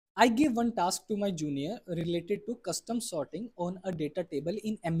I gave one task to my junior related to custom sorting on a data table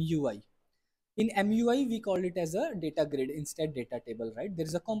in MUI. In MUI, we call it as a data grid instead data table, right? There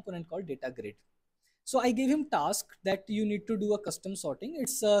is a component called data grid. So I gave him task that you need to do a custom sorting.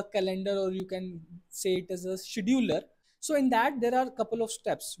 It's a calendar, or you can say it as a scheduler. So in that, there are a couple of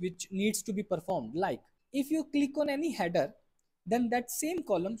steps which needs to be performed. Like if you click on any header, then that same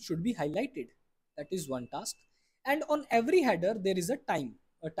column should be highlighted. That is one task. And on every header, there is a time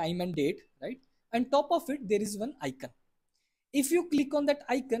and date, right? And top of it, there is one icon. If you click on that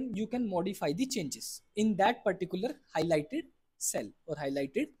icon, you can modify the changes in that particular highlighted cell or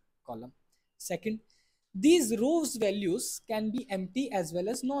highlighted column. Second, these rows values can be empty as well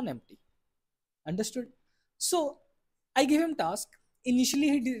as non-empty. Understood? So I gave him task.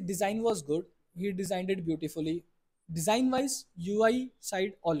 Initially, his design was good. He designed it beautifully. Design wise, UI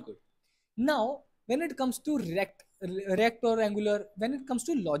side, all good. Now, when it comes to React or Angular, when it comes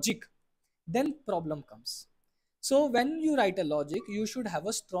to logic, then problem comes. So when you write a logic, you should have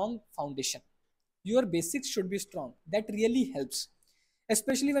a strong foundation. Your basics should be strong. That really helps.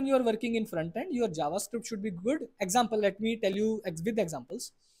 Especially when you are working in front end, your JavaScript should be good. Example, let me tell you with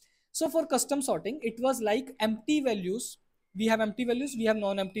examples. So for custom sorting, it was like empty values. We have empty values, we have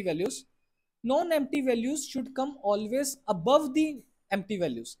non-empty values. Non-empty values should come always above the empty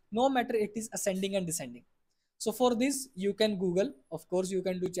values, no matter it is ascending and descending. So for this, you can Google, of course, you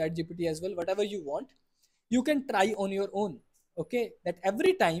can do chat GPT as well, whatever you want. You can try on your own. Okay, that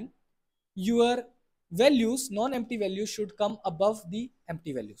every time your values, non-empty values, should come above the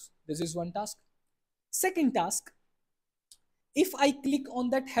empty values. This is one task. Second task, if I click on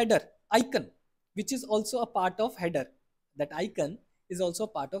that header icon, which is also a part of header, that icon is also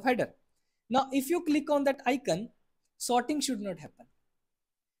part of header. Now, if you click on that icon, sorting should not happen.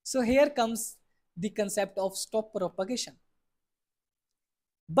 So here comes the concept of stop propagation.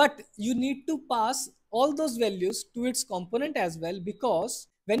 But you need to pass all those values to its component as well, because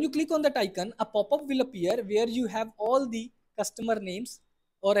when you click on that icon, a pop-up will appear where you have all the customer names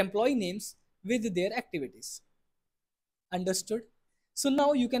or employee names with their activities. Understood? So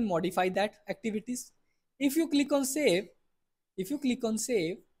now you can modify that activities. If you click on save,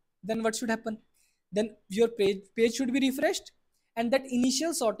 then what should happen? Then your page should be refreshed, and that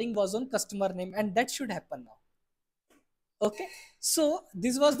initial sorting was on customer name, and that should happen now. Okay, so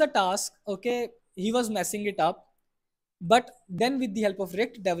this was the task. Okay, he was messing it up, but then with the help of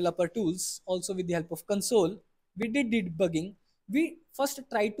React developer tools, also with the help of console, we did debugging. We first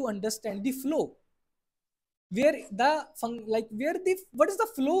tried to understand the flow, where the what is the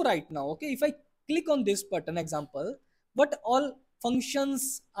flow right now. Okay, if I click on this button example, what all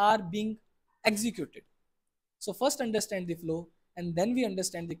functions are being executed. So first understand the flow, and then we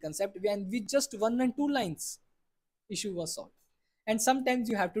understand the concept, and with just 1 and 2 lines, issue was solved. And sometimes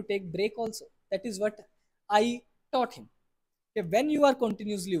you have to take break also. That is what I taught him. Okay, when you are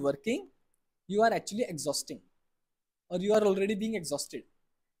continuously working, you are actually exhausting, or you are already being exhausted.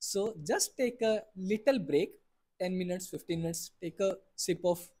 So just take a little break, 10 minutes, 15 minutes, take a sip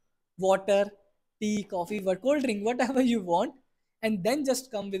of water, tea, coffee, cold drink, whatever you want, and then just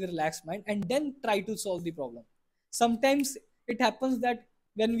come with a relaxed mind and then try to solve the problem. Sometimes it happens that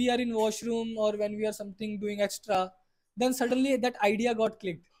when we are in washroom or when we are something doing extra, then suddenly that idea got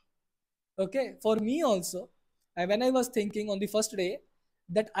clicked. Okay, for me also, when I was thinking on the first day,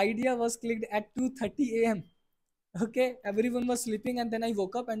 that idea was clicked at 2:30 a.m. Okay, everyone was sleeping, and then I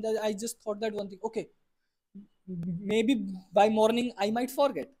woke up and I just thought that one thing. Okay, maybe by morning I might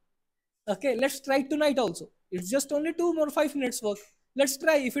forget. Okay, let's try tonight also. It's just only 2 more 5 minutes work. Let's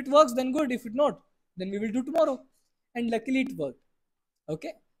try. If it works, then good. If it not, then we will do tomorrow. And luckily it worked.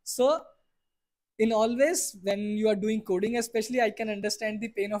 Okay, so in always when you are doing coding, especially, I can understand the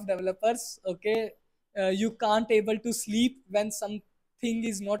pain of developers. Okay, you can't able to sleep when something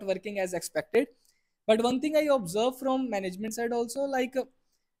is not working as expected. But one thing I observe from management side also, like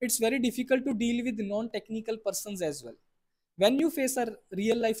it's very difficult to deal with non-technical persons as well. When you face a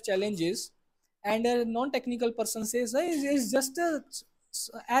real life challenges, and a non-technical person says, hey, it's just a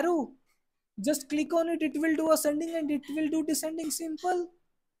arrow, just click on it, it will do ascending and it will do descending, simple.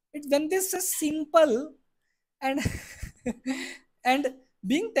 When this is simple, and and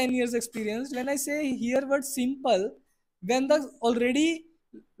being 10 years experienced, when I say here word simple, when the already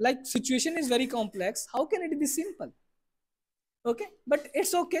like situation is very complex, how can it be simple? Okay, but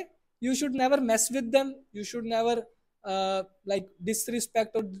it's okay. You should never mess with them. You should never like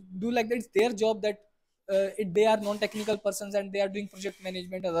disrespect or do like that. It's their job that they are non-technical persons and they are doing project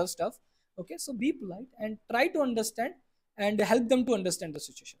management, other stuff. Okay, so be polite and try to understand and help them to understand the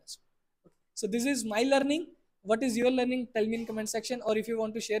situation as well. Okay. So this is my learning. What is your learning? Tell me in comment section, or if you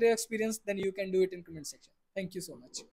want to share your experience, then you can do it in comment section. Thank you so much.